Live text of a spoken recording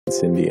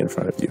Cindy in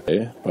front of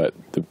you. But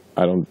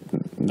I don't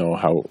know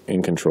how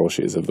in control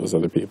she is of those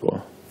other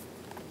people.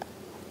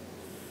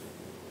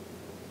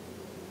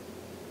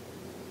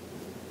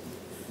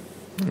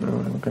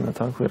 I'm gonna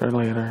talk with her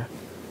later.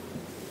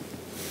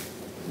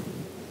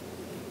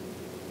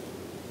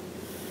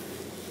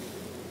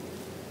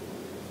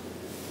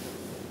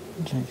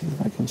 Jackie,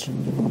 if I can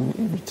change your mind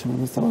every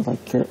time, so I was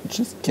like,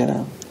 just get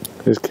out.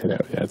 Just get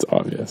out. Yeah, it's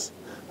obvious.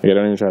 Like, I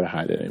don't even try to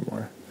hide it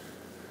anymore.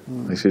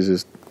 Like, she's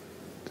just...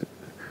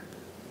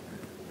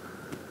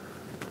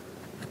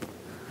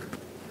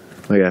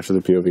 Like, after the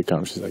POV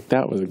comes, she's like,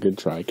 that was a good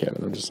try,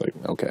 Kevin. I'm just like,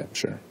 okay,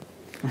 sure.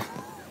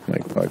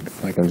 Like,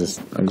 fuck. Like, I'm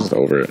just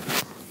over it.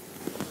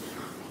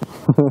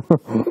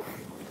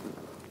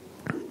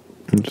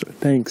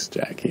 Thanks,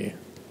 Jackie.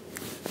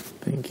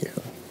 Thank you.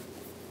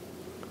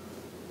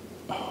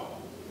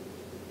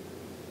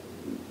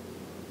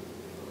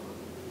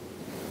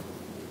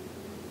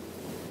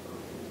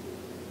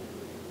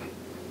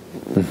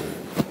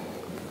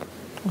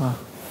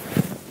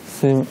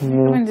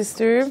 Come and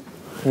disturb?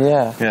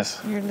 Yeah. Yes.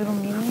 Your little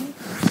meeting?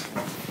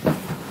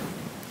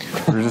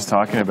 We were just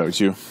talking about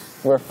you.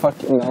 We're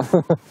fucking...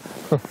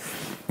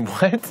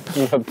 What?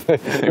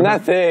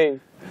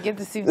 Nothing. Get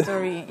the same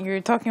story.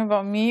 You're talking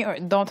about me, or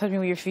don't touch me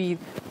with your feet,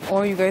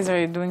 or you guys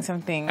are doing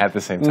something. At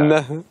the same time.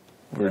 No.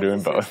 We're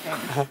doing both.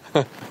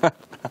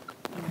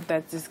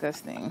 That's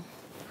disgusting.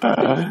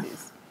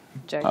 Jackie's.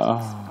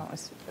 Oh,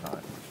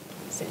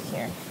 sit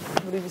here.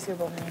 What did you say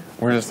about me?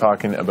 We're just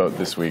talking about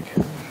this week.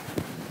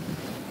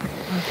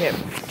 Okay.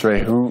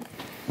 Dre, who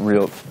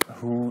do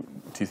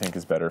you think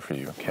is better for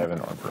you, Kevin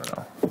or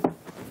Bruno?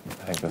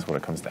 I think that's what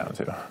it comes down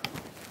to.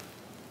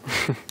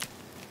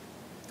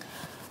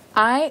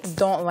 I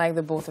don't like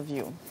the both of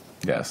you.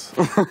 Yes.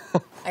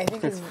 I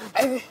think it's...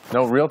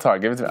 No, real talk.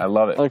 Give it to me. I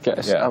love it. Okay.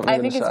 Yeah. I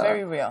think it's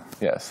very real.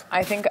 Yes.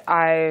 I think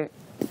I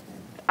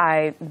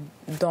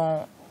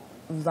don't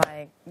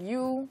like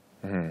you.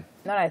 Mm-hmm.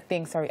 Not I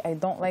think, sorry. I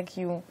don't like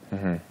you.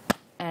 Mm-hmm.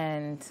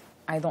 And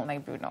I don't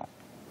like Bruno.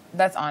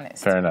 That's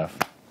honest. Fair enough.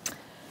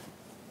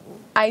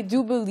 I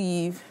do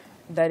believe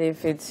that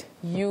if it's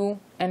you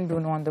and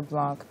Bruno on the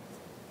block,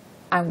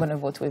 I'm going to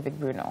vote to evict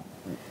Bruno.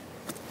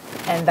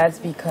 And that's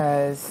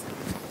because...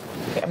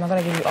 Okay, I'm not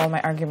going to give you all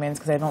my arguments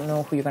because I don't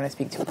know who you're going to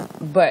speak to.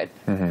 But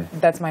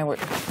that's my word.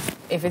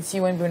 If it's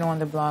you and Bruno on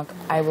the block,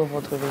 I will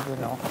vote to evict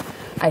Bruno.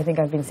 I think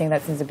I've been saying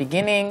that since the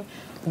beginning.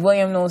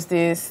 William knows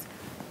this.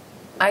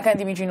 Ika and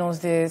Dimitri knows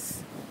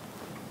this.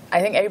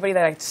 I think everybody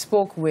that I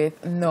spoke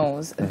with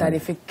knows that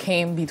if it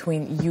came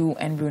between you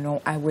and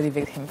Bruno, I would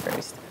evict him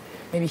first.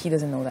 Maybe he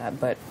doesn't know that,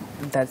 but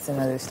that's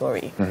another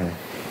story.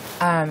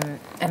 And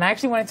I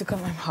actually wanted to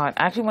come, I'm hot.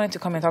 I actually wanted to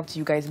come and talk to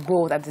you guys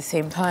both at the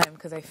same time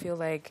because I feel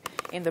like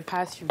in the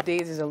past few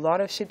days, there's a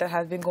lot of shit that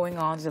has been going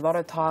on. There's a lot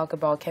of talk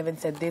about Kevin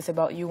said this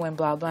about you and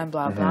blah, blah, and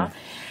blah, blah.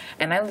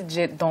 And I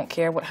legit don't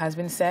care what has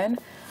been said.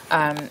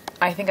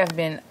 I think I've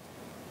been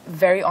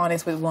very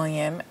honest with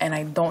William, and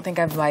I don't think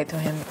I've lied to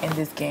him in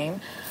this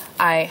game.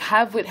 I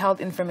have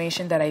withheld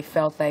information that I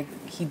felt like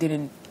he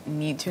didn't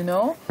need to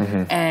know,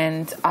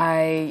 and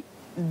I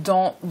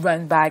don't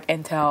run back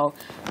and tell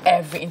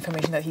every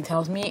information that he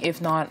tells me.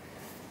 If not,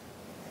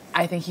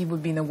 I think he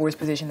would be in a worse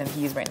position than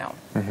he is right now.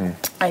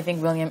 I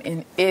think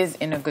William is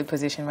in a good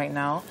position right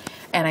now,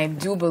 and I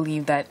do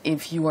believe that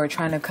if you are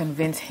trying to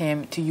convince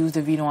him to use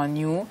the veto on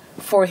you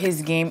for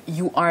his game,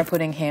 you are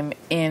putting him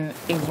in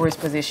a worse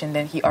position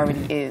than he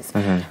already is.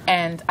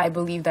 And I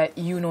believe that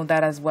you know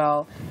that as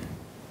well.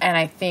 And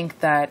I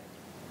think that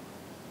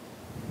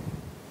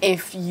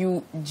if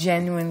you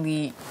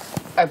genuinely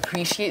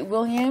appreciate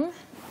William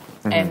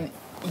and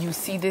you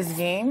see this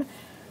game,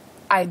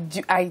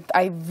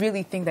 I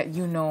really think that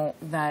you know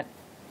that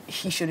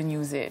he shouldn't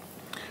use it.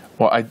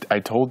 Well, I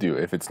told you,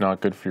 if it's not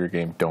good for your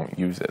game, don't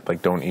use it.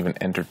 Like, don't even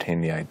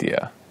entertain the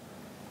idea.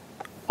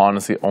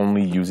 Honestly,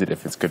 only use it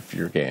if it's good for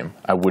your game.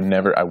 I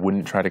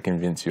wouldn't try to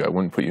convince you. I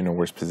wouldn't put you in a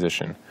worse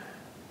position.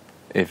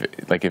 If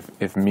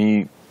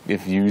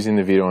using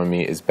the veto on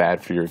me is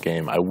bad for your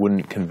game, I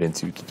wouldn't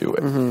convince you to do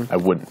it. I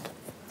wouldn't.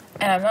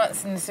 And I'm not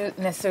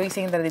necessarily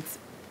saying that it's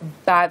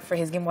bad for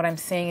his game. What I'm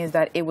saying is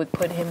that it would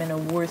put him in a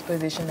worse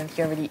position than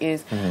he already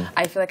is.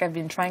 I feel like I've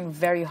been trying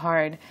very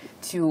hard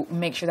to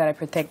make sure that I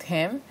protect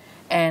him,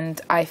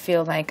 and I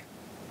feel like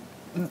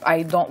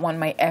I don't want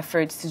my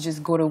efforts to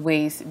just go to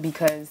waste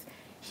because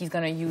he's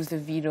going to use the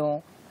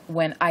veto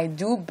when I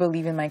do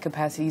believe in my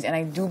capacities, and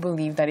I do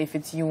believe that if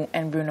it's you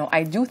and Bruno,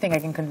 I do think I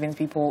can convince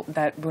people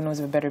that Bruno's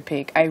a better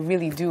pick. I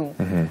really do.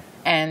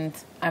 And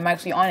I'm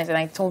actually honest, and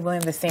I told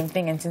William the same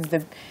thing, and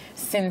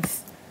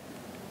since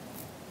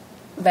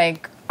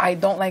like I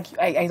don't like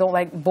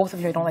both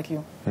of you. I don't like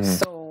you.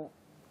 So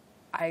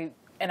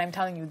I'm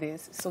telling you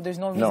this. So there's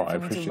no reason for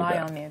me to lie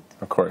on it.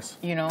 Of course.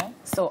 You know.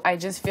 So I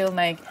just feel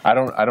like I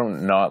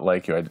don't not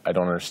like you. I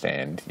don't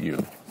understand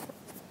you.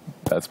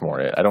 That's more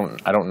it. I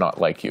don't not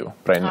like you,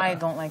 but I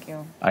don't like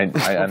you. I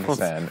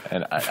understand,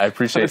 and I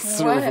appreciate.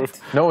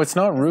 What? No, it's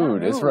not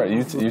rude. not It's right.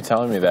 rude. You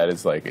telling me that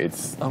is like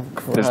it's.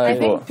 There's I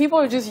people. think people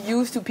are just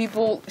used to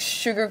people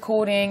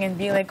sugarcoating and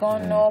being like, oh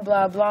no,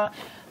 blah blah.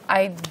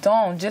 I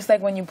don't. Just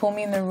like when you pull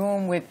me in the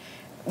room with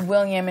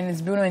William and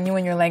it's Bruno and you,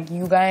 and you're like,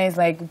 you guys,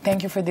 like,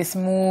 thank you for this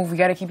move. We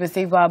got to keep it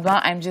safe, blah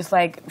blah. I'm just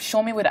like,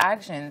 show me with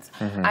actions.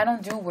 I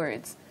don't do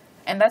words.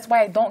 And that's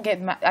why I don't get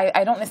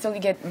I don't necessarily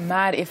get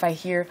mad if I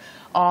hear,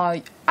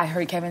 oh, I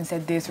heard Kevin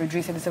said this or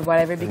Dre said this or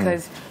whatever,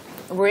 because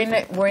we're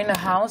in a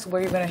house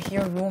where you're gonna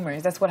hear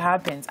rumors. That's what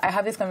happens. I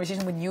have this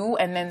conversation with you,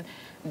 and then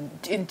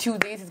in 2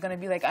 days it's gonna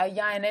be like,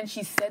 yeah, and then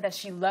she said that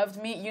she loved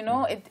me. You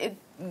know, it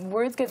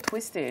words get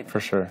twisted. For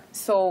sure.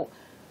 So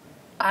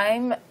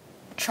I'm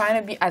trying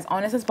to be as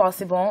honest as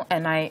possible,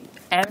 and I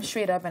am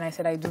straight up, and I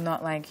said I do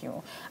not like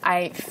you.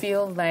 I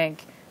feel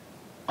like,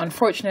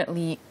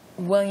 unfortunately,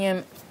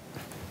 William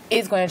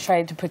is going to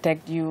try to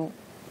protect you,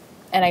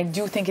 and I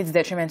do think it's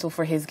detrimental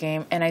for his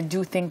game, and I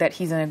do think that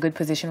he's in a good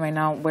position right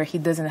now where he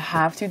doesn't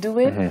have to do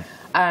it.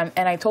 And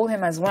I told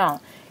him as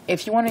well,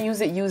 if you want to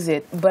use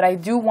it, but I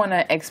do want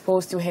to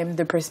expose to him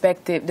the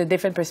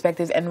different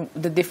perspectives and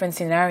the different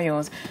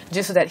scenarios,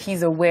 just so that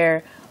he's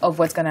aware of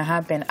what's going to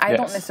happen. I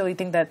don't necessarily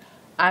think that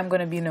I'm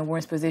going to be in a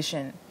worse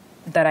position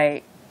that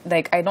I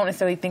don't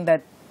necessarily think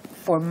that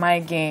for my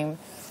game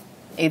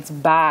it's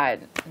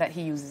bad that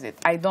he uses it.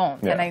 I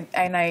don't.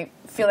 And I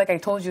feel like I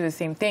told you the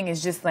same thing.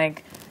 It's just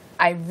like,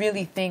 I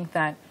really think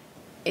that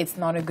it's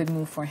not a good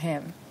move for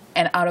him.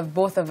 And out of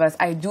both of us,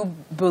 I do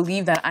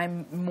believe that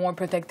I'm more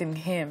protecting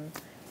him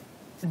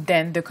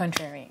than the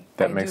contrary.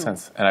 That makes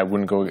sense. And I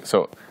wouldn't go,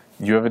 so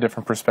you have a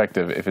different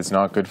perspective. If it's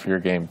not good for your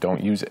game,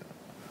 don't use it.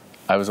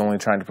 I was only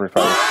trying to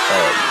provide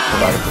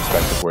a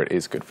perspective where it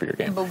is good for your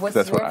game. But what's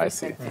that's your what I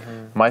see.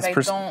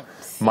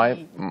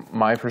 My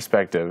my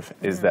perspective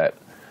is that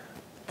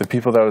the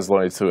people that I was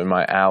loyal to and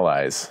my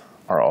allies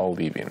are all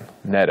leaving.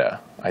 Netta,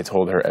 I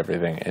told her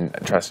everything and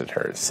trusted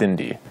her.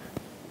 Cindy,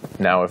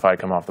 now if I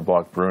come off the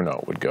block,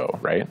 Bruno would go,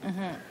 right?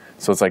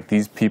 So it's like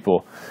these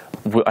people,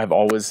 I've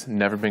always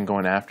never been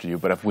going after you,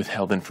 but I've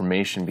withheld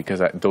information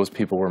because those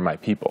people were my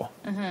people.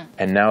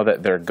 And now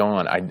that they're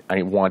gone,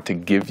 I want to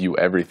give you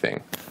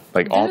everything.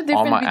 Like all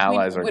my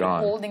allies are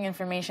gone. Withholding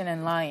information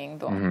and lying,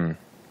 though.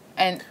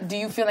 And do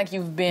you feel like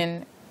you've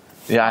been...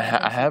 Yeah,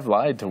 I have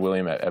lied to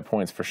William at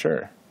points, for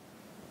sure.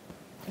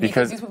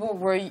 Because these people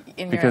were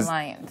in your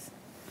alliance.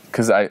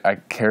 Because I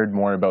cared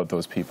more about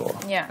those people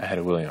ahead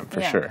of William,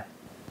 for sure.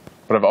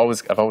 But I've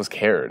always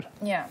cared.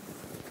 Yeah.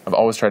 I've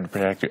always tried to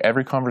protect you.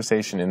 Every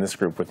conversation in this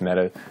group with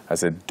Netta, I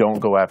said, don't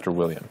go after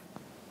William.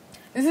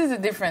 This is the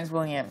difference,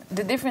 William.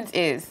 The difference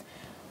is,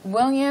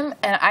 William,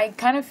 and I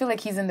kind of feel like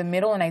he's in the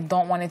middle, and I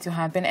don't want it to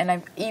happen. And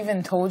I've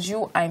even told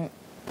you,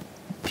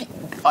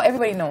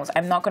 everybody knows,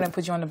 I'm not going to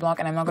put you on the block,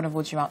 and I'm not going to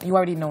vote you out. You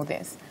already know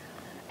this.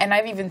 And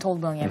I've even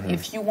told William,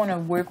 if you want to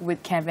work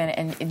with Kevin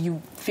and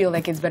you feel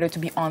like it's better to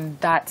be on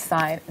that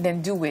side,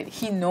 then do it.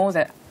 He knows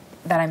that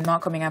I'm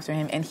not coming after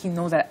him, and he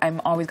knows that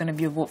I'm always going to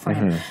be a vote for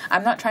him.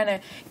 I'm not trying to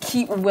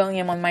keep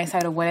William on my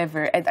side or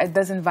whatever. It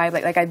doesn't vibe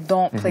like I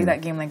don't play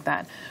that game like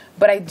that.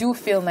 But I do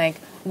feel like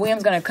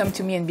William's going to come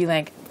to me and be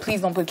like,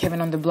 please don't put Kevin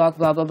on the block,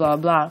 blah, blah, blah,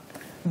 blah.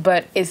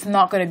 But it's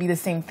not going to be the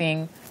same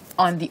thing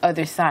on the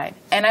other side.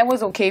 And I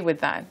was okay with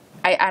that.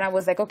 I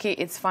was like, okay,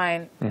 it's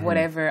fine,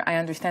 whatever. I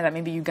understand that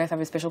maybe you guys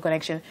have a special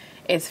connection.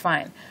 It's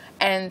fine.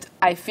 And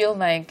I feel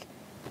like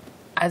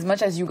as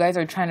much as you guys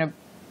are trying to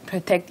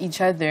protect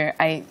each other,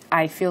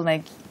 I feel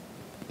like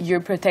you're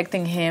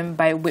protecting him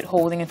by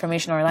withholding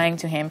information or lying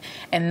to him.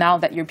 And now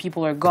that your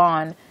people are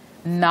gone,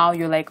 now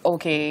you're like,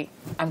 okay,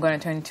 I'm going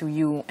to turn to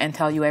you and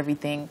tell you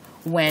everything,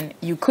 when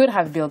you could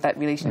have built that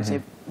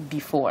relationship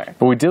before.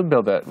 But we did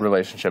build that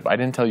relationship. I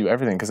didn't tell you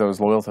everything because I was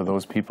loyal to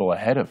those people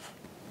ahead of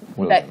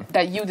William.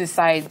 That you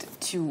decide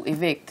to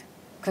evict.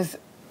 Because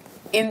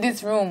in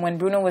this room, when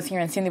Bruno was here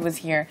and Cindy was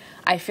here,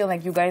 I feel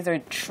like you guys are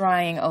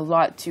trying a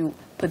lot to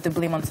put the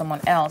blame on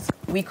someone else.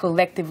 We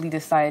collectively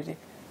decided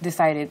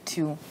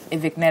to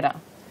evict Netta.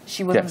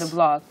 She was on the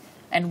block,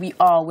 and we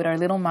all, with our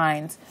little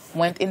minds,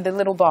 went in the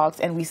little box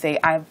and we said,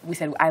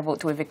 I vote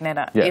to evict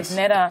Netta. Yes. If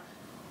Netta,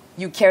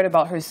 you cared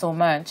about her so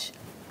much,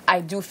 I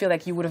do feel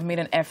like you would have made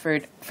an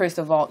effort, first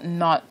of all,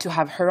 not to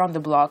have her on the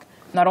block.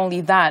 Not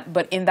only that,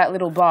 but in that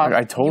little box,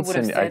 you would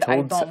have said,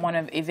 I don't want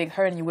to evict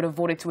her, and you would have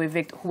voted to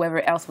evict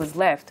whoever else was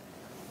left.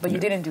 But you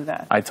didn't do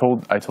that. I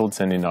told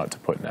Cindy not to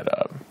put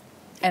Netta up.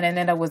 And then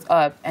Netta was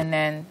up, and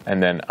then...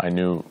 And then I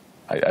knew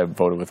I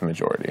voted with the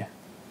majority.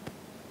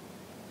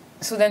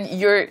 So then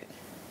you're...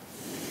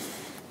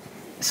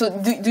 So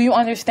do you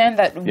understand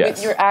that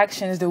with your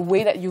actions, the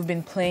way that you've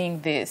been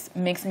playing this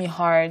makes me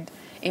hard...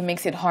 It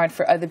makes it hard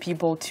for other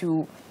people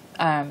to...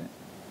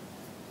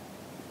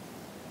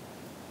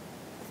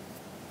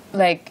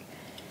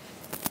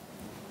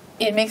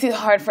 it makes it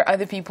hard for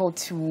other people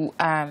to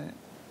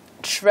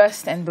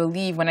trust and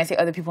believe. When I say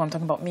other people, I'm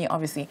talking about me,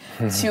 obviously,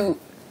 to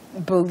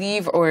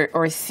believe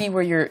or see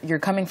where you're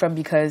coming from,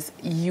 because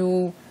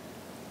you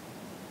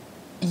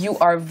you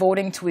are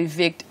voting to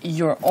evict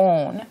your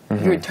own.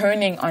 You're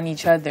turning on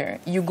each other.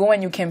 You go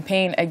and you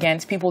campaign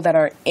against people that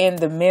are in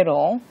the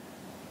middle.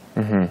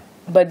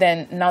 But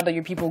then now that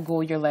your people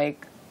go, you're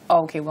like,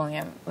 oh, okay,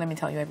 William, let me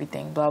tell you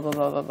everything, blah, blah,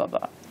 blah, blah, blah,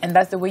 blah. And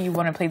that's the way you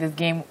want to play this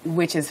game,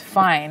 which is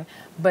fine.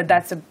 But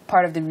that's a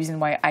part of the reason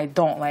why I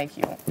don't like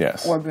you.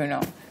 Yes. Or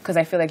Bruno. Because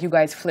I feel like you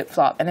guys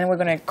flip-flop. And then we're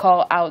going to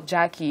call out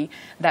Jackie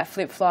that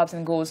flip-flops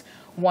and goes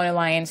one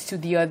alliance to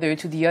the other,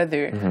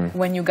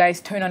 when you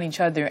guys turn on each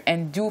other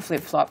and do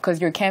flip-flop.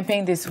 Because your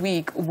campaign this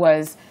week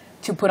was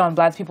to put on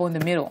black people in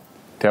the middle.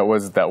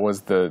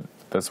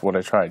 That's what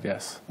I tried,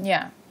 yes.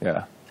 Yeah.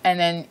 Yeah. And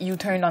then you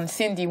turned on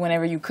Cindy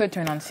whenever you could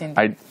turn on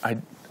Cindy.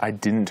 I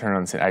didn't turn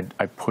on Cindy.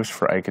 I pushed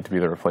for Ika to be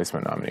the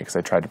replacement nominee because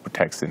I tried to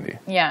protect Cindy.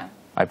 Yeah.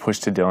 I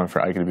pushed to Dylan for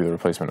Ika to be the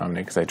replacement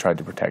nominee because I tried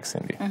to protect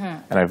Cindy.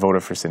 And I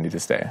voted for Cindy to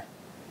stay.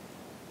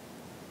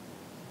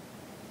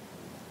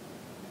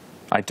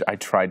 I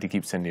tried to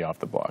keep Cindy off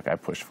the block. I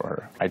pushed for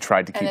her. I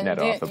tried to keep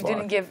Netta off the block. You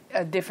didn't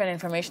give different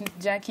information to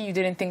Jackie? You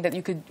didn't think that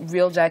you could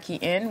reel Jackie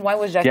in? Why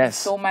was Jackie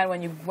so mad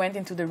when you went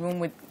into the room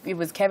with, it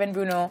was Kevin,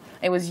 Bruno,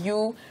 it was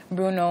you,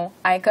 Bruno,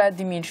 Ika,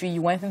 Dimitri.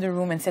 You went in the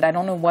room and said, I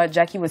don't know what.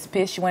 Jackie was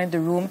pissed. She went in the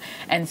room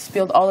and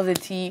spilled all of the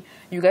tea.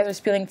 You guys were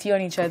spilling tea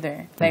on each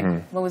other. Like,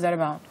 what was that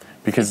about?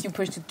 Because you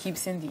pushed to keep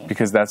Cindy.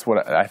 Because that's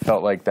what I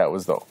felt like that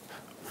was the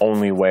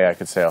only way I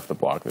could stay off the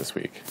block this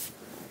week,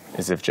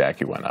 is if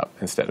Jackie went up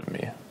instead of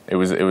me. It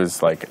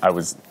was like it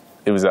was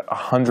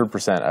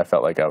 100%. I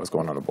felt like I was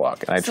going on the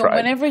block, and I tried. So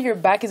whenever your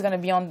back is going to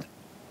be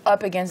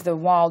up against the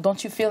wall,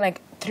 don't you feel like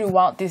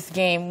throughout this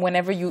game,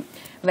 whenever you,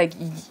 like,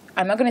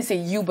 I'm not going to say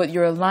you, but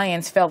your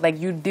alliance felt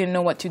like you didn't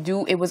know what to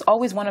do, it was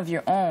always one of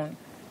your own.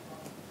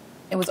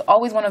 It was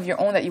always one of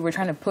your own that you were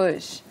trying to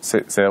push.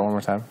 Say that one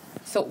more time.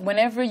 So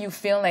whenever you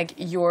feel like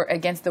you're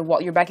against the wall,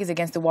 your back is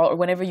against the wall, or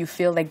whenever you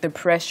feel like the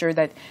pressure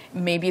that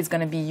maybe it's going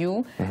to be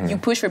you, you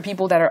push for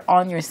people that are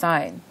on your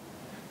side.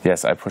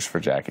 Yes, I pushed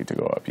for Jackie to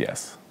go up,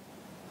 yes.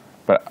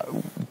 But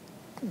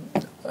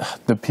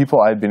the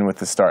people I'd been with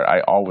to start,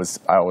 I always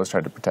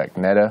tried to protect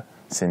Netta,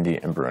 Cindy,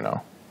 and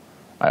Bruno.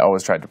 I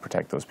always tried to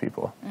protect those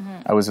people.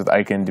 I was with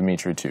Ika and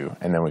Dimitri too,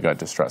 and then we got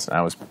distrust, and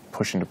I was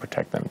pushing to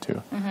protect them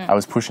too. I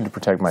was pushing to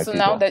protect my people. So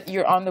now that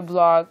you're on the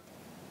block,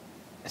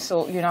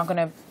 so you're not going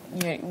to,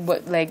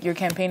 your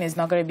campaign is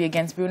not going to be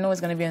against Bruno, it's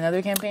going to be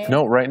another campaign?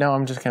 No, right now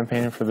I'm just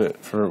campaigning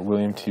for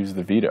William to use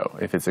the veto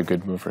if it's a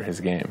good move for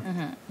his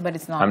game. But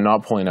it's not. I'm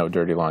not pulling out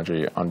dirty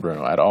laundry on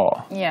Bruno at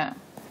all. Yeah.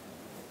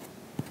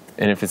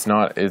 And if it's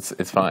not, it's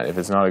fine. If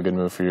it's not a good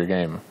move for your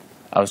game,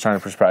 I was trying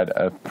to provide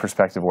a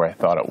perspective where I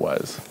thought it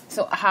was.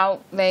 So how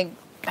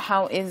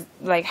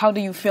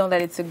do you feel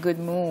that it's a good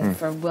move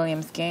for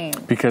William's game?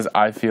 Because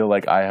I feel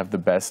like I have the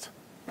best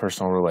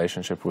personal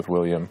relationship with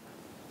William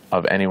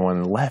of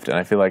anyone left, and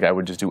I feel like I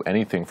would just do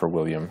anything for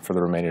William for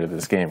the remainder of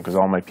this game because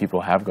all my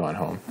people have gone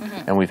home,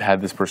 and we've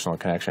had this personal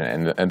connection,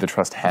 and the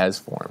trust has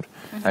formed.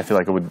 I feel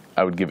like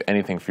I would give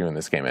anything for you in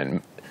this game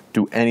and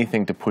do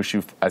anything to push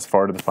you as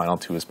far to the final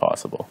two as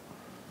possible.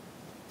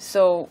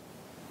 So,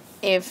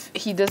 if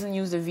he doesn't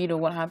use the veto,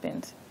 what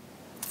happens?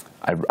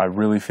 I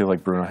really feel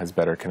like Bruno has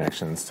better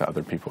connections to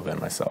other people than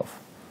myself.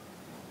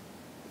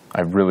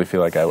 I really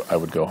feel like I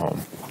would go home,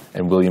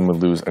 and William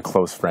would lose a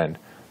close friend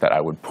that I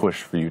would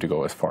push for you to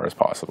go as far as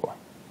possible.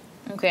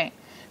 Okay,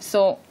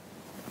 so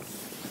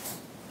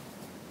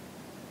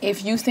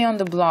if you stay on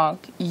the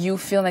block, you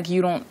feel like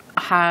you don't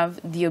have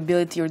the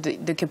ability or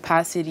the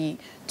capacity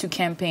to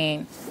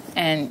campaign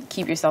and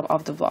keep yourself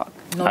off the block,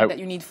 knowing that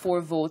you need 4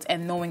 votes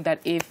and knowing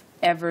that if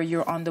ever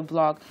you're on the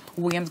block,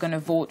 William's going to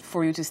vote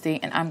for you to stay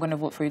and I'm going to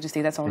vote for you to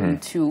stay. That's already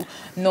 2.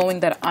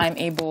 Knowing that I'm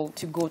able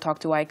to go talk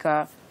to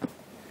Ika.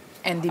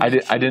 I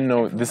didn't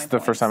know. This is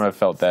the first time I've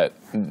felt that.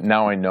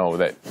 Now I know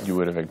that you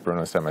would have picked Bruno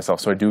instead of myself,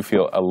 so I do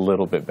feel a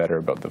little bit better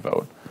about the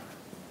vote.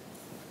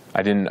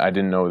 I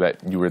didn't know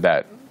that you were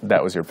that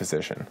was your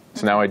position.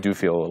 So now I do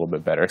feel a little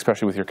bit better,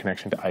 especially with your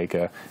connection to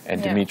Ika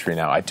and Dimitri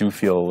now. I do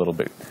feel a little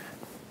bit.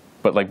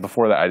 But like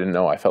before that, I didn't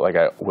know. I felt like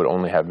I would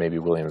only have maybe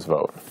William's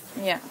vote.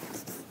 Yeah.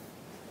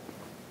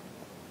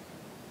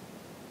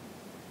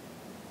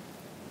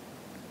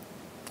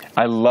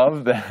 I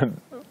love that.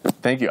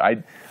 Thank you.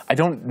 I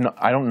don't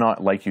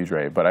not like you,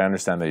 Dre, but I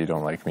understand that you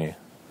don't like me.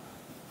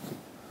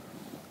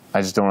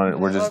 I just don't want to,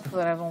 we're just...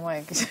 that I don't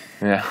like.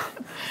 Yeah.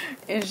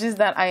 It's just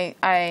that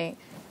I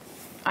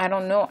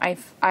don't know.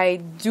 I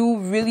do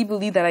really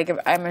believe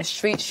that I'm a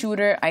straight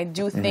shooter. I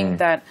do think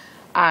that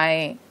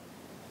I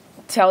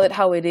tell it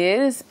how it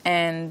is,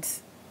 and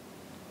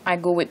I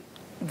go with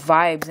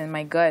vibes and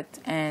my gut,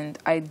 and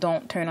I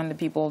don't turn on the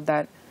people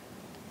that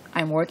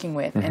I'm working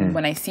with. And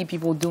when I see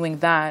people doing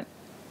that,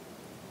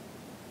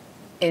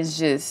 it's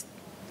just,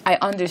 I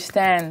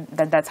understand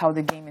that that's how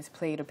the game is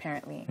played,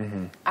 apparently.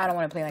 I don't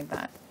want to play like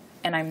that.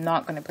 And I'm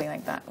not going to play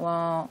like that.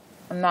 Well,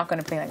 I'm not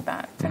going to play like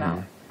that for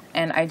now.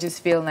 And I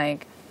just feel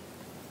like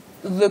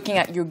looking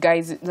at your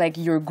guys, like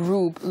your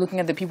group, looking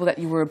at the people that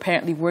you were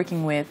apparently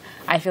working with,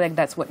 I feel like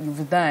that's what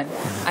you've done.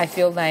 I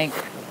feel like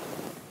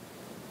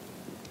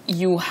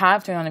you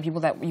have turned on the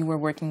people that you were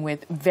working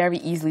with very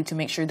easily to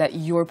make sure that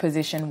your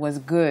position was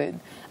good.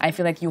 I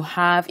feel like you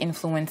have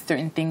influenced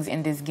certain things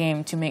in this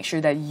game to make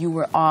sure that you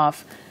were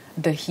off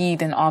the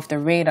heat and off the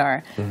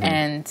radar.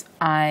 And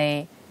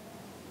I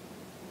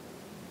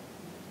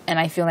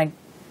feel like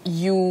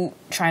you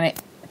trying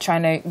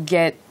to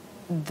get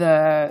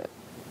the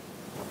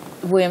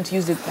William to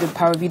use the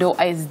power veto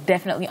is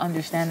definitely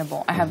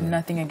understandable. I have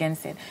nothing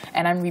against it.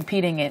 And I'm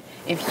repeating it.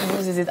 If he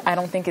uses it, I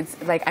don't think it's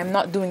like, I'm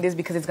not doing this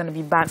because it's going to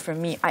be bad for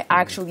me. I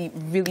actually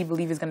really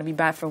believe it's going to be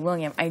bad for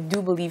William. I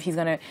do believe he's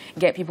going to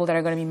get people that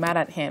are going to be mad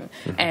at him.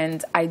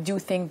 And I do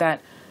think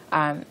that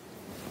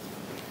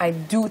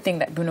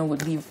Bruno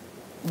would leave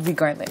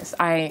regardless.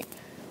 I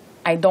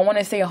don't want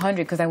to say 100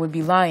 because I would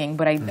be lying,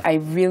 but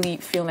I really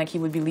feel like he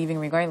would be leaving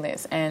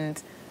regardless.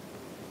 And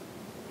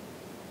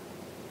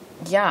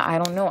yeah, I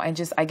don't know. I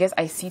guess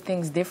I see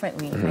things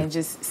differently. I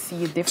just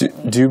see it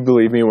differently. Do you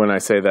believe me when I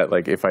say that,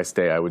 like, if I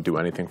stay, I would do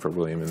anything for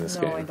William in this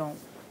game? No, I don't.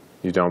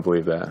 You don't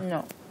believe that?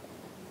 No.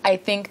 I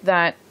think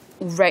that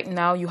right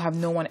now you have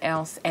no one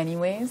else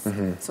anyways,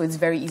 so it's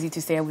very easy to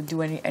say I would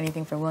do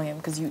anything for William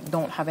because you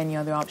don't have any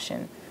other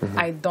option.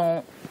 I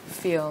don't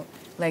feel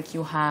like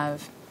you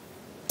have...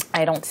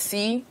 I don't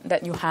see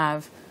that you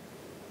have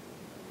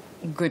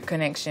good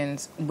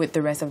connections with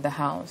the rest of the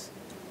house.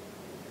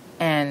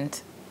 And...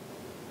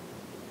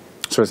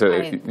 So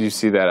you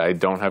see that I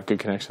don't have good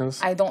connections?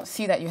 I don't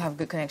see that you have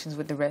good connections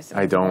with the rest of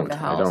the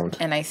house. I don't.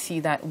 And I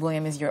see that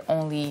William is your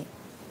only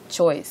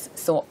choice.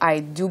 So I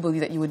do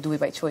believe that you would do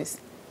it by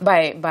choice.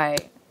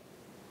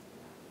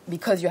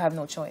 Because you have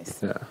no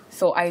choice. Yeah.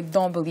 So I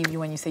don't believe you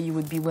when you say you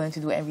would be willing to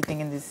do everything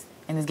in this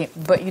game.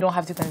 But you don't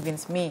have to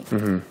convince me.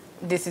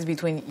 This is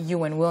between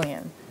you and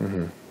William.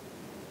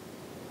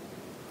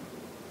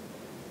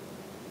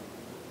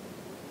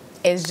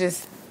 It's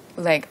just...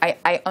 like,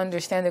 I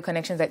understand the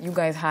connections that you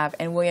guys have,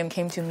 and William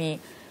came to me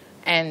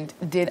and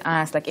did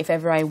ask, like, if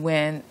ever I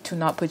win, to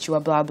not put you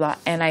a blah, blah.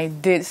 And I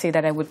did say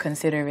that I would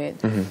consider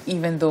it,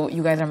 even though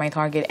you guys are my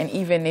target. And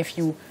even if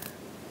you,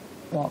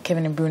 well,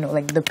 Kevin and Bruno,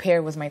 like, the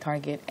pair was my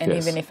target. And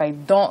even if I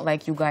don't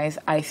like you guys,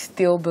 I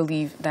still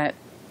believe that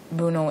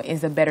Bruno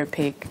is a better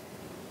pick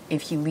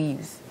if he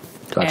leaves.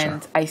 Gotcha.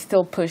 And I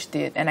still pushed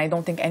it, and I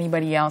don't think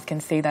anybody else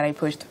can say that I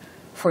pushed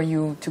for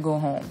you to go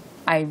home.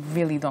 I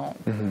really don't.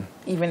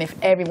 Even if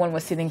everyone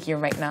was sitting here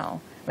right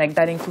now, like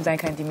that includes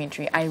Ika and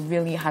Dimitri, I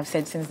really have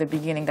said since the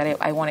beginning that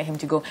I wanted him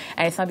to go.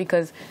 And it's not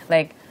because,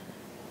 like,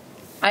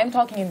 I'm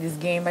talking in this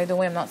game, by the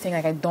way. I'm not saying,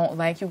 like, I don't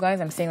like you guys.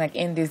 I'm saying, like,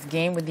 in this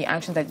game with the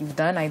actions that you've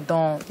done, I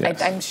don't.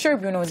 Yes. I'm sure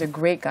Bruno is a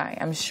great guy.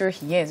 I'm sure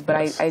he is. But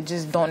I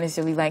just don't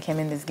necessarily like him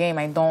in this game.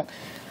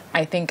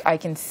 I think I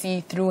can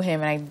see through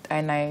him,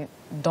 and I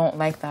don't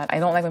like that. I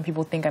don't like when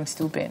people think I'm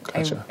stupid.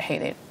 Gotcha. I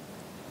hate it.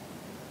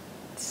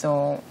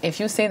 So if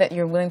you say that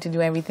you're willing to do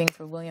everything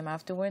for William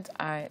afterwards,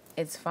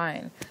 it's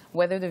fine.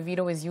 Whether the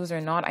veto is used or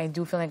not, I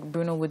do feel like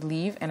Bruno would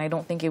leave, and I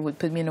don't think it would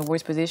put me in a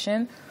worse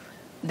position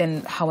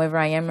than however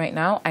I am right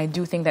now. I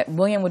do think that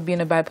William would be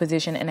in a bad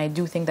position, and I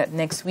do think that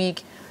next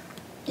week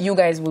you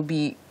guys will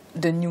be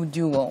the new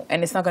duo.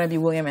 And it's not going to be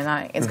William and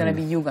I. It's going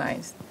to be you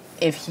guys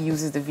if he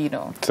uses the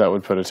veto. So that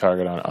would put a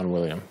target on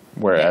William,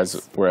 whereas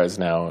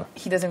now...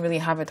 He doesn't really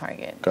have a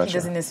target. Gotcha. He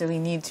doesn't necessarily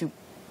need to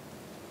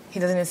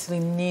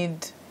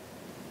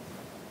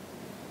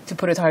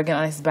put a target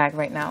on his back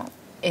right now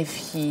if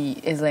he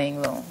is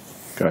laying low.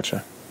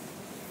 Gotcha.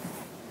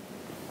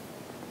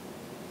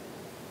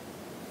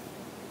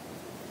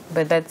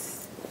 But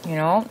that's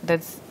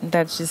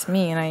just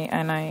me,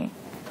 and I.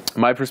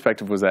 My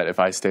perspective was that if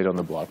I stayed on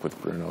the block with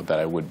Bruno, that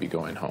I would be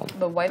going home.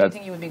 But why do you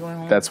think you would be going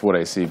home? That's what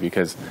I see,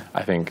 because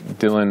I think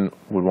Dylan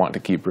would want to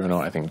keep Bruno.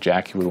 I think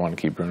Jackie would want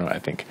to keep Bruno. I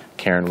think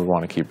Karen would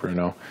want to keep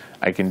Bruno.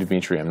 Ike and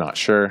Dimitri, I'm not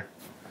sure.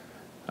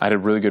 I had a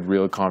really good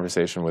real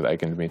conversation with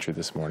Ike and Dimitri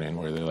this morning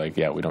where they're like,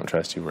 yeah, we don't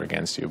trust you, we're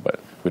against you,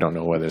 but we don't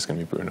know whether it's going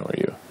to be Bruno or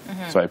you.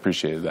 So I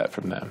appreciated that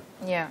from them.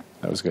 Yeah.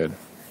 That was good.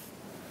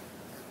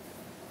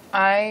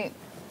 I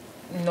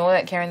know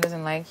that Karen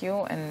doesn't like you,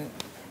 and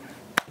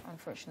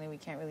unfortunately we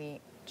can't really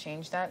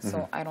change that,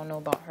 so I don't know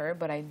about her,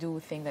 but I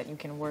do think that you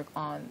can work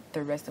on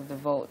the rest of the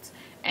votes.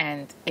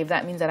 And if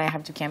that means that I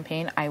have to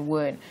campaign, I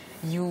would.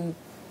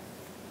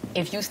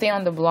 If you stay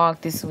on the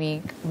block this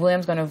week,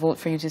 William's going to vote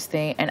for you to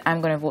stay, and I'm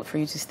going to vote for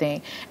you to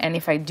stay. And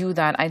if I do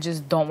that, I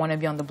just don't want to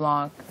be on the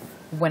block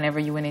whenever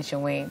you win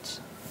HOH.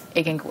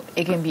 It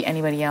can be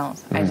anybody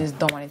else. I just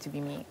don't want it to be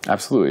me.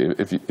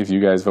 Absolutely. If you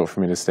guys vote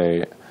for me to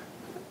stay,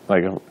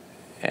 like,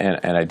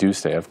 and I do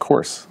stay, of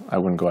course, I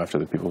wouldn't go after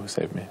the people who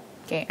saved me.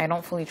 Okay, I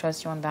don't fully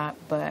trust you on that,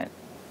 but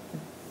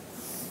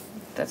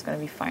that's going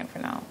to be fine for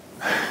now.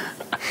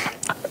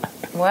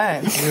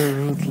 What? You're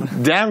ruthless.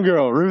 Damn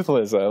girl,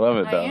 ruthless. I love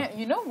it, though.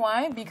 You know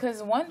why?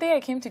 Because one day I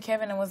came to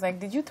Kevin and was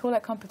like, did you throw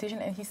that competition?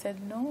 And he said,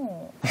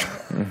 no.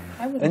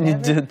 I would And never,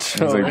 you did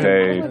throw like,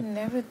 it. I would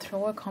never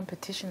throw a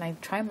competition. I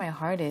try my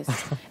hardest.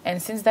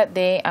 And since that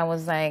day, I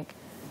was like,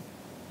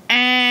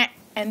 eh.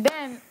 And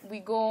then we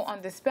go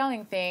on the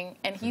spelling thing,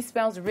 and he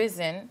spells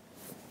risen,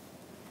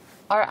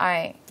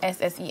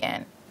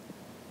 Risen.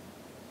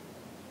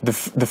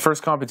 The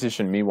first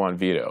competition, me won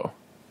veto.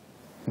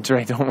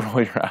 Dre, don't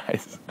roll your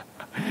eyes.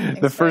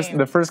 The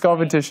first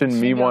competition,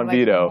 me won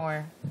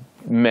veto.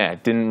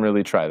 Matt didn't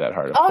really try that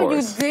hard. Of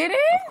course. You didn't?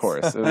 Of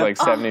course, it was like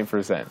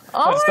 70%.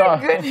 Oh Stop.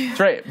 my goodness.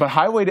 Dre, but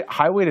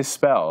highway to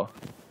spell.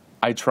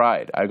 I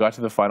tried. I got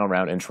to the final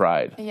round and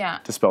tried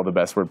to spell the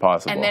best word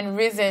possible. And then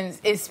Risen's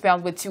is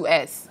spelled with 2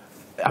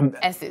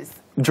 S's.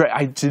 Dre,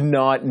 I did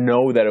not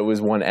know that it was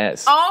 1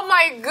 S. Oh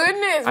my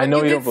goodness! I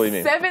know you don't believe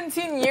me.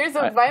 17 years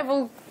of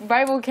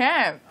Bible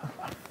camp.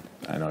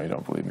 I know you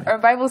don't believe me. Or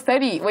Bible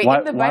study. Wait,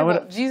 in the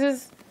Bible,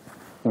 Jesus.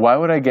 Why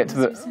would I get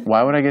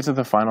to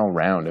the final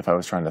round if I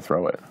was trying to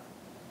throw it?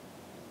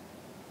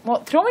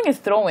 Well, throwing is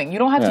throwing. You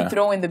don't have to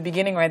throw in the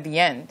beginning or at the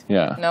end.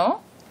 Yeah.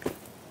 No?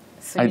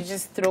 So you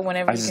just throw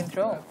whenever you can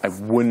throw. I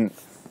wouldn't.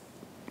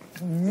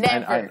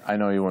 Never. I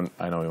know you won't.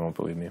 I know you won't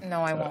believe me.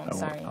 No, I won't.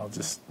 Sorry. I'll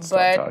just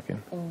stop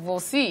talking. We'll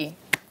see.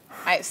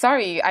 I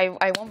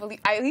won't believe.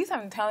 At least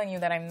I'm telling you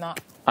that I'm not.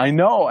 I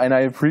know, and I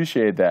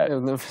appreciate that.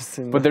 I've never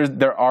seen but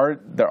there are.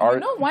 You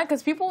know why?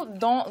 Because people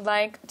don't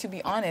like to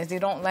be honest. They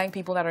don't like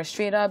people that are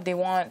straight up. They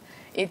want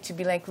it to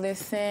be like,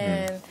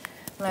 listen,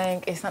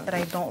 like it's not that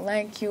I don't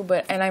like you,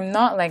 and I'm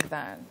not like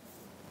that.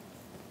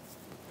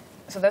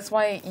 So that's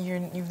why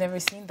you've never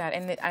seen that.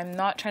 And I'm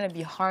not trying to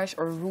be harsh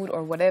or rude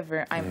or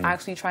whatever. I'm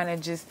actually trying to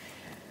just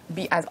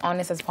be as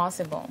honest as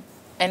possible.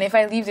 And if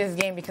I leave this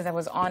game because I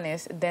was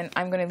honest, then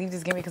I'm going to leave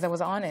this game because I was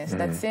honest.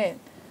 That's it.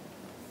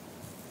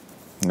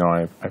 No,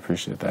 I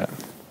appreciate that.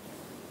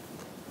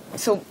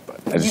 So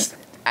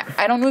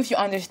I don't know if you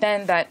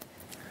understand that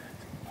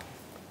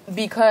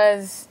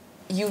because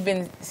you've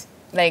been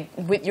like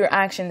with your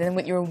actions and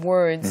with your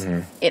words,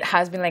 it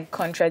has been like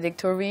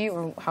contradictory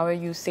or however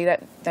you say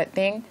that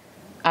thing.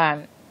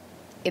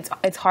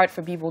 It's hard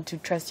for people to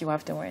trust you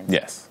afterwards.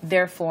 Yes.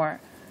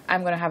 Therefore,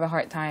 I'm going to have a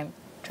hard time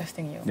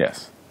trusting you.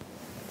 Yes.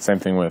 Same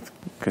thing with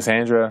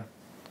Cassandra.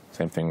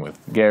 Same thing with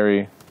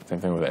Gary. Same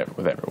thing with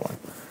everyone.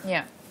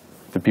 Yeah.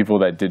 The people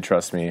that did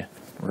trust me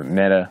were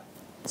Netta,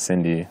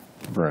 Cindy,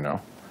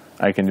 Bruno.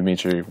 Ike and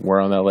Dimitri were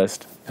on that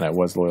list, and I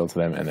was loyal to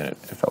them, and then it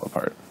fell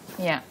apart.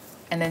 Yeah.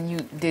 And then you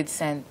did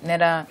send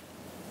Netta.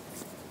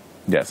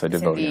 Yes, I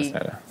did vote against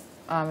Netta.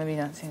 Maybe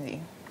not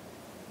Cindy.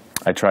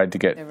 I tried to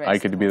get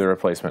Ike to be the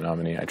replacement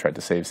nominee. I tried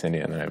to save Cindy,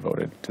 and then I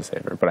voted to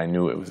save her. But I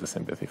knew it was a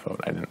sympathy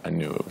vote. I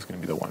knew it was going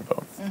to be the one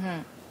vote.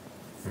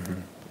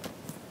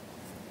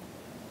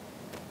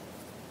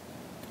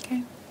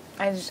 Okay.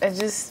 I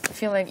just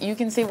feel like you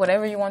can say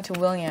whatever you want to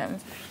William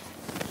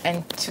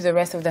and to the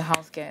rest of the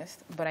house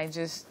guests, but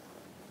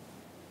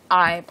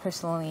I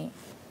personally,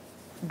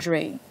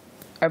 Dre,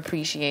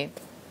 appreciate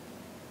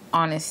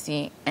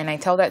honesty, and I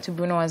tell that to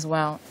Bruno as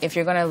well. If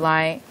you're gonna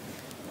lie,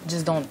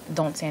 just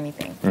don't say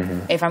anything.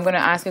 If I'm gonna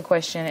ask a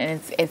question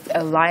and it's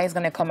a lie is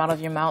gonna come out of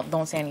your mouth,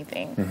 don't say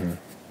anything.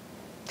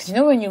 Because you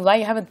know when you lie,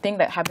 you have a thing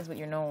that happens with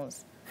your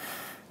nose.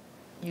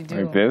 You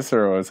do. Like this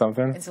or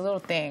something? It's a little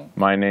thing.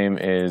 My name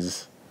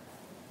is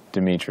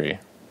Dimitri.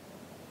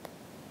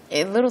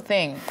 It's a little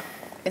thing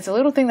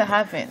that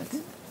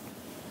happens.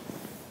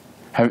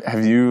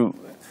 Have you,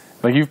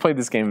 like, you've played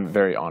this game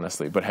very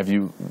honestly, but have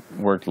you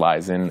worked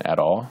lies in at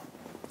all?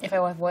 If I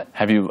was what?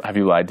 Have you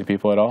lied to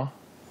people at all?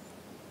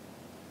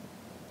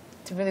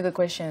 It's a really good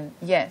question.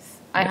 Yes.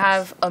 I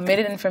have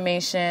omitted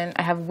information,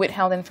 I have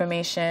withheld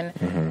information,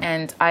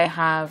 and I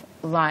have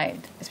lied.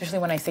 Especially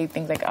when I say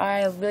things like,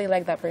 I really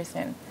like that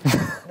person.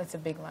 That's a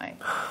big lie.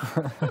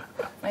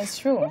 It's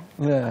true.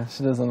 Yeah,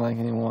 she doesn't like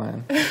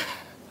anyone.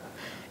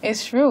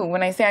 It's true.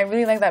 When I say I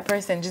really like that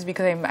person, just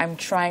because I'm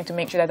trying to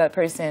make sure that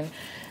person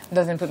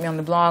doesn't put me on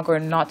the block or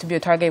not to be a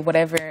target,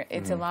 whatever,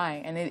 it's a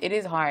lie. And it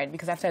is hard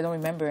because after I don't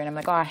remember and I'm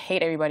like, oh, I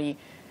hate everybody.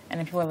 And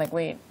then people are like,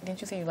 wait,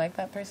 didn't you say you like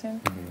that person?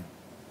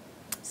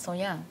 So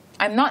yeah.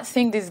 I'm not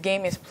saying this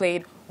game is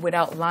played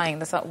without lying.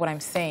 That's not what I'm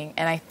saying.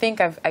 And I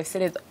think I've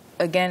said it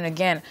again and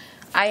again.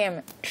 I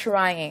am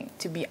trying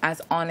to be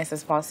as honest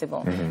as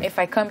possible. If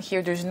I come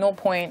here, there's no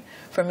point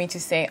for me to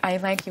say, I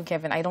like you,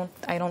 Kevin. I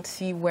don't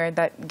see where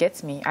that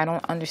gets me. I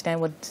don't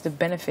understand what's the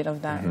benefit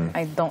of that.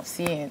 I don't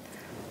see it.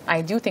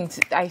 I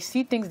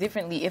see things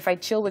differently. If I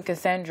chill with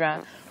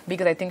Cassandra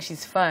because I think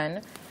she's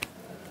fun,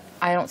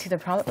 I don't see the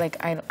problem. Like,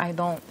 I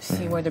don't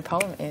see where the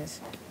problem is.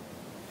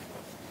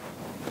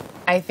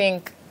 I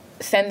think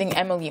sending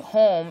Emily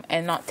home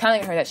and not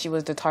telling her that she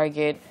was the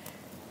target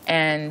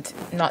and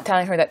not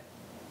telling her that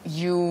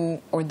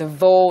you or the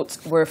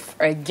votes were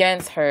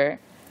against her,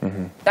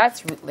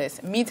 that's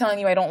ruthless. Me telling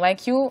you I don't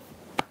like you,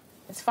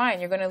 it's fine,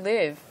 you're going to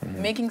live.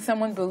 Making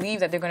someone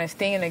believe that they're going to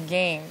stay in a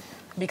game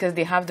because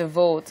they have the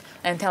votes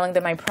and telling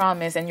them I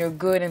promise and you're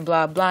good and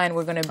blah, blah, and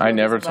we're going to... I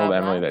never told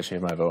Emily that she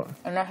had my vote.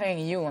 I'm not saying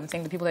you, I'm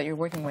saying the people that you're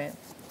working with.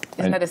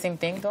 Isn't that the same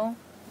thing, though?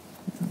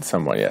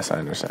 Somewhat, yes, I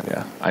understand,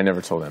 yeah. I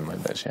never told Emily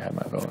that she had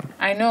my vote.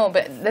 I know,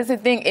 but that's the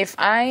thing. If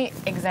I,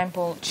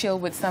 example, chill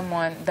with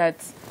someone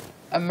that's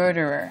a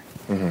murderer,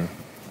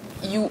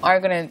 you are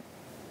going to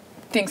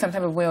think some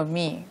type of way of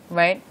me,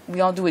 right?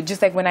 We all do it.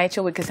 Just like when I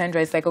chill with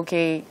Cassandra, it's like,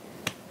 okay,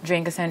 Dre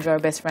and Cassandra are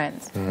best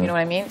friends. You know what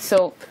I mean?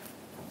 So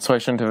I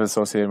shouldn't have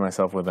associated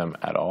myself with them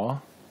at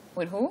all?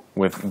 With who?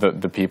 With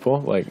the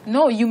people, like.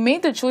 No, you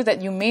made the choice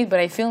that you made,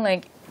 but I feel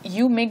like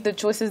you make the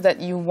choices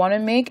that you want to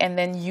make, and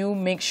then you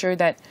make sure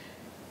that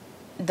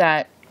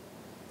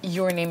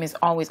your name is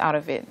always out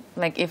of it.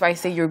 Like, if I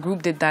say your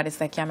group did that, it's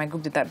like, yeah, my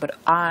group did that, but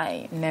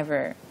I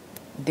never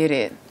did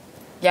it.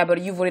 Yeah, but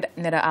you voted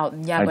Neda out.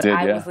 Yeah, but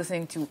I was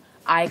listening to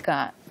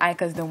Ika.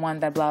 Ika's the one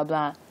that blah,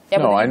 blah. Yeah,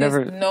 No, but I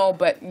never... No,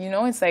 but, you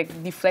know, it's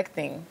like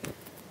deflecting.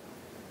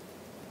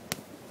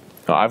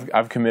 No,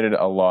 I've committed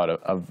a lot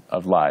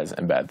of lies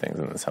and bad things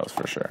in this house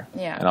for sure.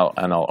 Yeah.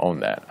 And I'll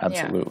own that,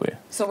 absolutely. Yeah.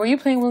 So were you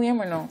playing William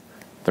or no?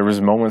 There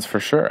was moments for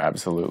sure,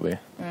 absolutely.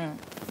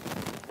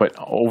 But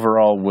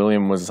overall,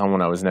 William was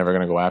someone I was never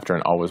going to go after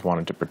and always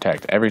wanted to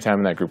protect. Every time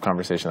in that group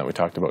conversation that we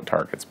talked about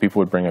targets, people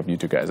would bring up you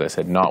two guys. I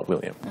said, not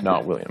William,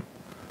 not William.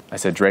 I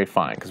said, Dre,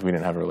 fine, because we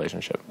didn't have a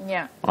relationship.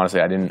 Yeah. Honestly,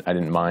 I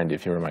didn't mind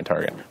if you were my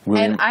target.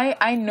 William, and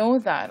I know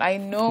that. I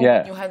know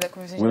when you had that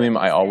conversation. William,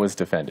 I always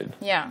defended.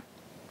 Yeah.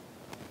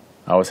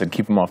 I always said,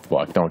 keep him off the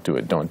block. Don't do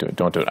it. Don't do it.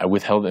 Don't do it. I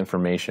withheld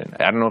information.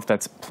 I don't know if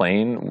that's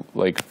plain,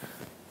 like,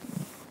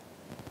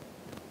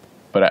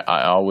 but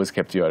I always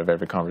kept you out of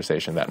every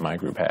conversation that my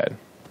group had.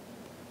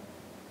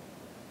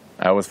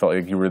 I always felt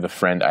like you were the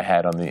friend I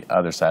had on the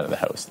other side of the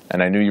house.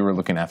 And I knew you were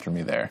looking after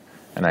me there.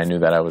 And I knew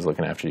that I was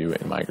looking after you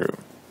in my group.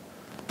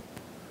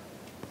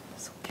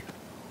 So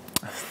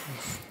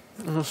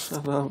Oh,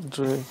 shut up,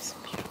 Dre.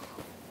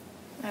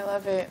 I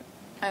love it.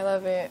 I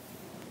love it.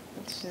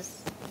 It's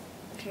just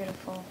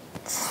beautiful.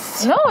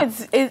 No,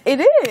 it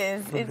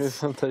is.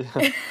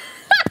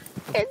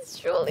 It's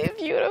truly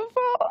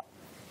beautiful.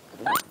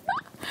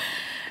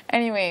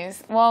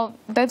 Anyways, well,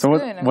 that's so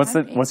good.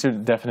 What's your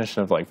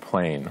definition of like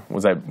playing?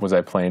 Was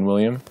I playing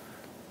William?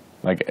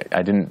 Like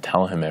I didn't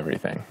tell him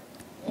everything.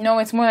 No,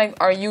 it's more like,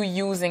 are you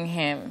using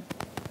him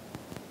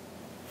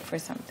for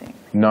something?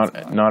 Not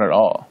at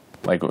all.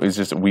 Like it's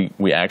just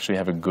we actually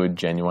have a good,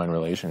 genuine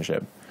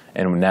relationship,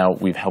 and now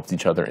we've helped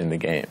each other in the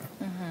game.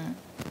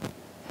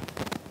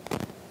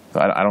 So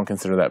I don't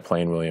consider that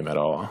playing William at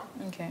all.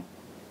 Okay.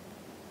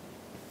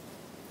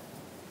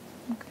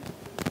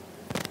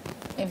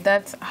 If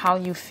that's how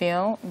you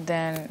feel,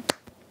 then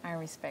I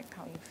respect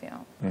how you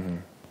feel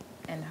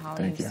and how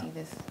you see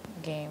this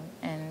game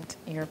and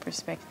your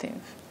perspective.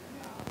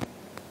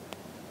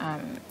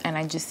 And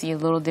I just see it a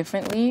little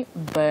differently,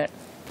 but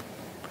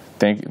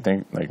Thank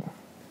like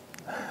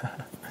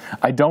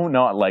I don't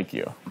not like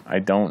you. I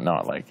don't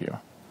not like you.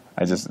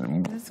 I just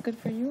that's good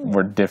for you.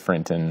 We're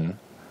different, and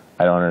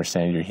I don't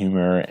understand your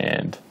humor,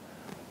 and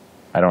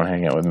I don't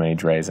hang out with many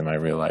Dre's in my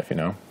real life, you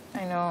know?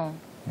 I know.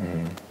 I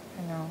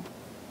know.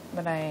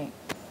 But I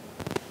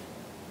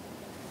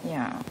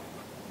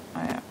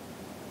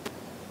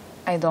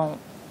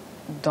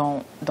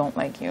don't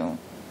like you.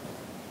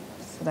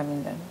 So that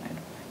means that I don't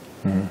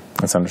like you.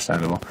 That's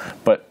understandable.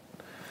 But,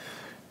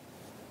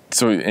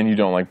 and you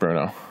don't like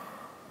Bruno?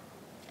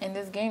 In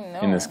this game, no.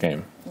 In this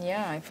game?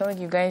 Yeah, I feel like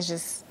you guys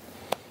just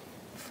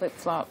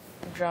flip-flop,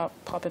 drop,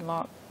 pop, and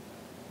lock.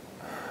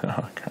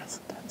 Oh, God.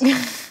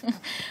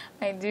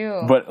 I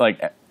do. But,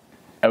 like,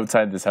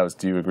 outside this house,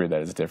 do you agree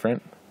that it's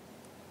different?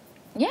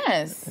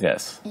 Yes.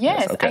 Yes.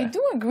 Okay. I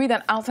do agree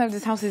that outside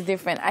this house is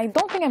different. I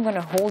don't think I'm going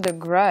to hold a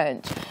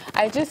grudge.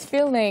 I just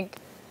feel like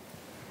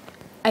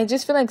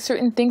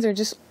certain things are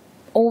just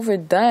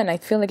overdone. I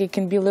feel like it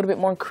can be a little bit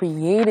more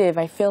creative.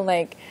 I feel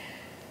like,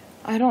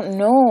 I don't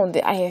know.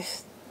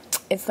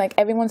 It's like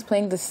everyone's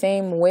playing the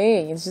same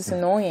way. It's just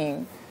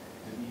annoying.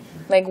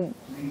 Like,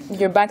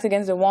 your back's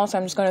against the wall, so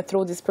I'm just going to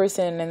throw this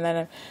person, and then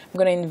I'm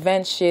going to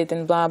invent shit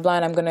and blah, blah,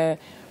 and I'm going to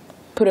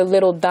put a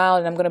little down,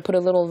 and I'm going to put a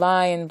little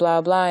lie and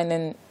blah, blah, and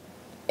then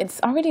it's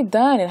already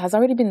done. It has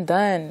already been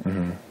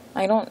done.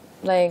 I don't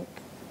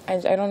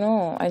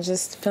know. I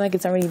just feel like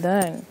it's already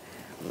done.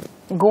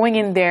 Going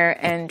in there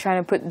and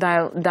trying to put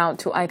down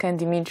to Ika and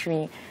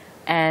Dimitri,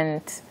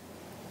 and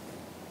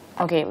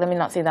okay, let me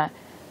not say that.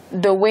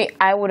 The way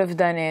I would have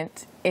done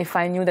it, if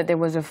I knew that there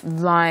was a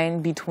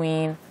line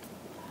between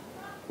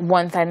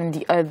one side and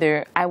the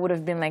other, I would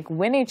have been like,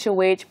 win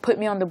HOH, put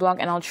me on the block,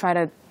 and I'll try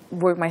to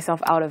work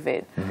myself out of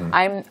it.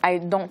 I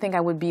don't think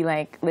I would be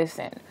like,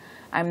 listen,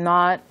 I'm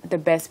not the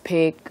best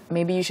pick.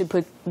 Maybe you should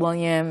put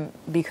William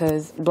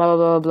because blah,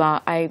 blah, blah,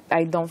 blah.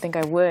 I don't think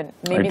I would.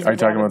 Maybe Are you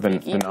talking about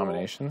the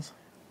nominations?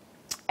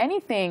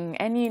 Anything.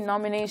 Any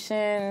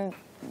nomination,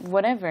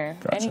 whatever.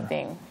 Gotcha.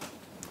 Anything.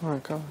 Oh my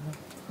God.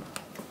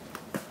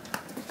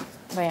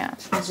 But yeah,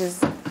 it's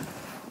just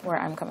where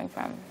I'm coming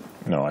from.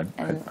 No, I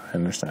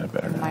understand it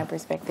better now. My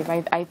perspective.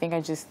 I think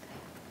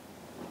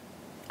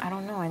I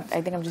don't know.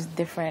 I think I'm just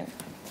different.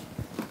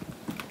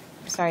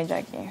 Sorry,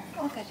 Jackie.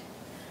 Oh, good.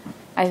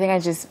 I think I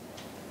just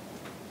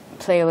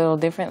play a little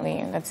differently,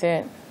 and that's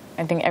it.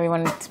 I think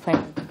everyone is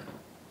playing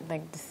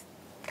like this,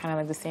 kind of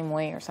like the same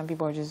way, or some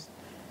people are just,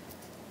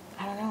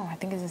 I don't know. I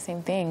think it's the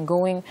same thing.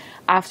 Going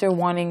after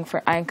wanting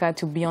for Ika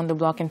to be on the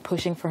block and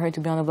pushing for her to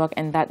be on the block,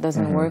 and that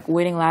doesn't work.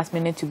 Waiting last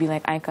minute to be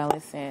like, Ika,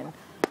 listen,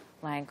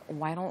 like,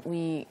 why don't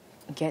we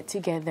get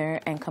together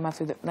and come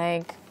after the,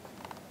 like,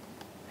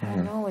 I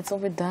don't know, it's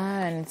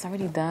overdone. It's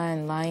already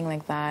done, lying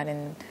like that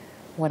and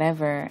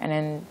whatever, and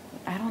then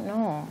I don't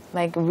know,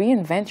 like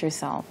reinvent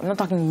yourself. I'm not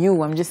talking to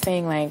you. I'm just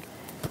saying, like,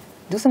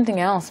 do something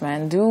else,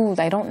 man.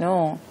 I don't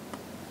know.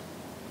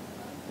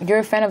 You're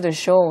a fan of the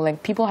show.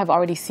 Like, people have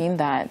already seen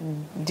that.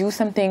 Do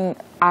something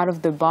out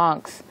of the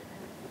box.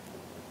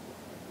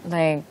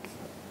 Like,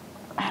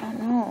 I don't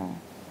know.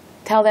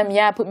 Tell them,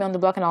 yeah, put me on the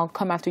block and I'll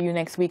come after you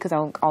next week because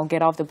I'll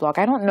get off the block.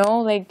 I don't know.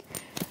 Like,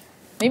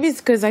 maybe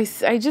it's because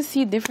I just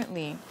see it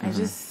differently. I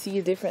just see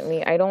it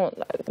differently. I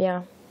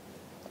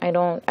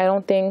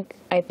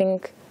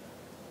think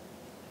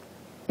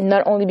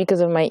not only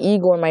because of my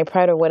ego and my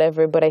pride or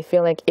whatever, but I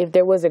feel like if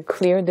there was a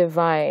clear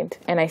divide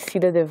and I see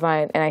the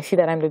divide and I see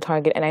that I'm the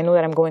target and I know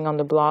that I'm going on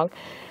the block,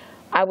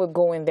 I would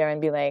go in there and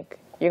be like,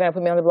 you're going to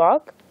put me on the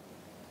block?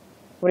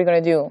 What are you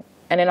going to do?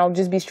 And then I'll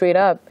just be straight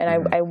up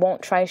and I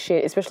won't try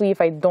shit, especially if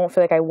I don't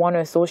feel like I want to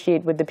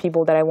associate with the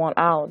people that I want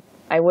out.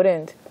 I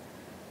wouldn't.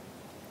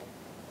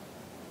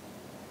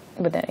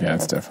 But then again, yeah,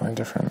 it's definitely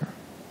different.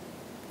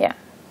 Yeah,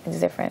 it's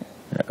different.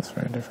 Yeah, it's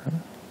very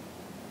different.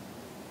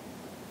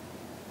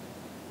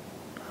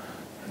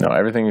 No,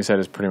 everything you said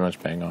is pretty much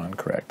bang on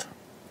correct.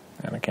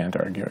 And I can't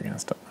argue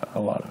against a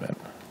lot of it.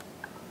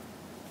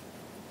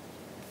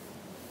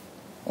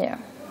 Yeah.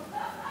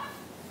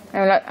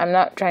 I'm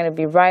not trying to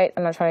be right.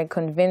 I'm not trying to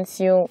convince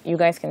you. You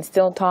guys can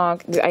still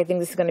talk. I think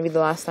this is going to be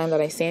the last time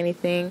that I say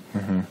anything.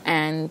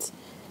 And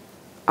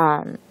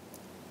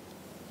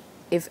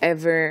if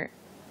ever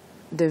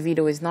the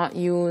veto is not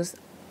used,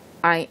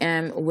 I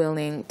am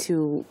willing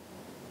to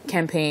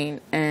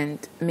campaign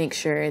and make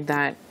sure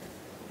that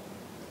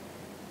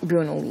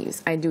Bruno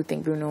leaves. I do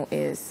think Bruno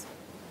is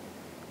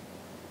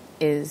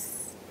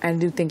I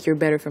do think you're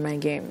better for my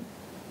game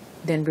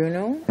than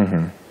Bruno.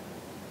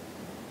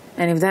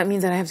 And if that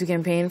means that I have to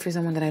campaign for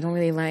someone that I don't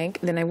really like,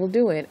 then I will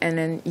do it. And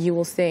then you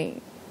will stay.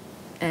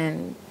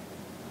 And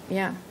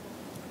yeah.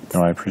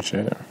 No, I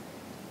appreciate it.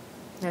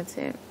 That's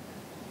it.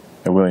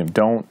 And William,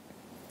 don't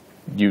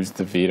use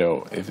the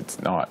veto if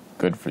it's not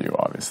good for you,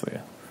 obviously.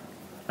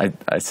 I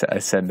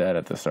said that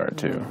at the start,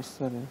 too. I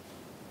said it.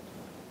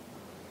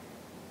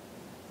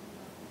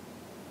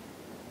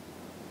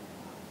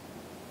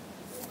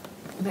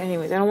 But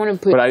anyways, I don't want to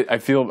put... But I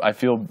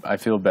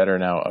feel better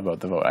now about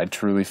the vote. I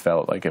truly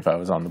felt like if I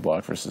was on the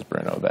block versus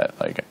Bruno, that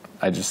like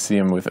I just see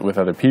him with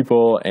other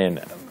people,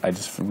 and I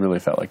just really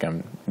felt like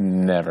I'm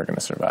never going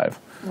to survive.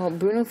 Well,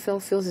 Bruno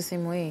feels the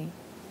same way.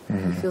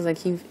 He feels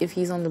like if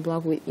he's on the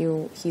block with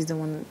you, he's the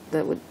one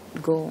that would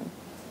go.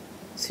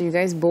 So you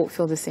guys both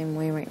feel the same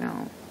way right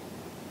now.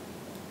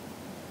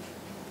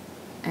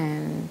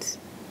 And...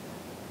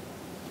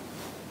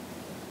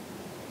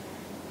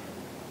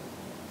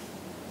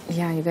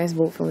 yeah, you guys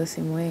both feel the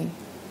same way.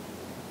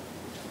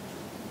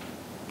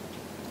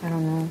 I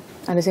don't know.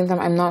 At the same time,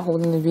 I'm not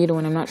holding the veto,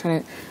 and I'm not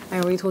trying to... I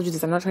already told you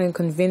this. I'm not trying to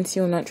convince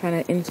you. I'm not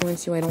trying to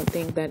influence you. I don't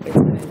think that it's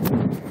going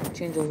to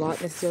change a lot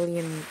necessarily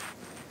in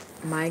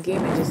my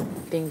game. I just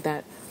think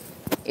that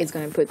it's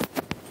going to put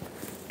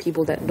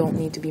people that don't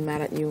need to be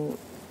mad at you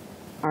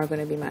are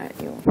going to be mad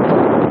at you.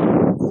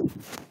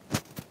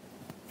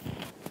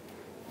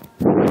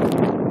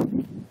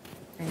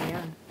 And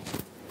yeah.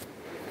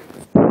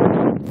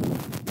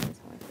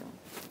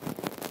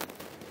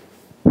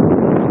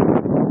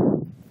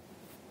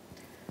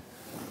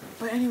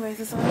 But anyways,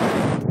 that's all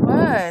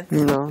what?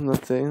 No,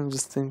 nothing. I'm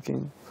just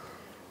thinking.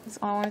 That's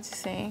all I wanted to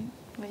say.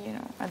 But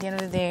at the end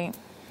of the day,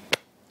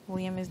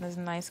 William is a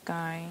nice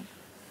guy.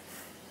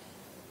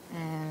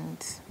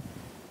 And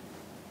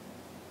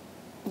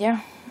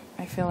yeah,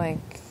 I feel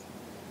like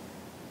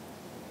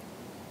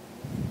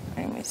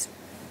anyways.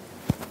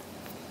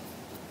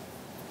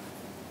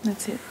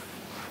 That's it.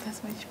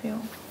 That's my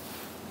spiel.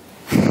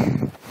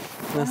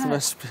 That's my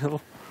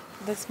spiel.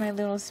 That's my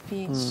little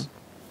speech.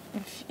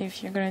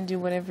 If you're gonna do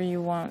whatever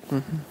you want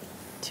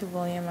to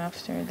William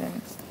after,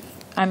 then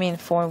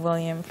for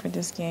William for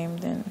this game,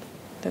 then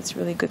that's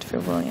really good for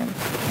William,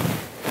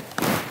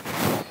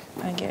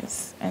 I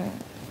guess, and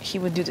he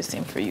would do the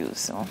same for you,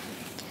 so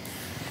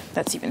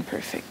that's even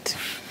perfect.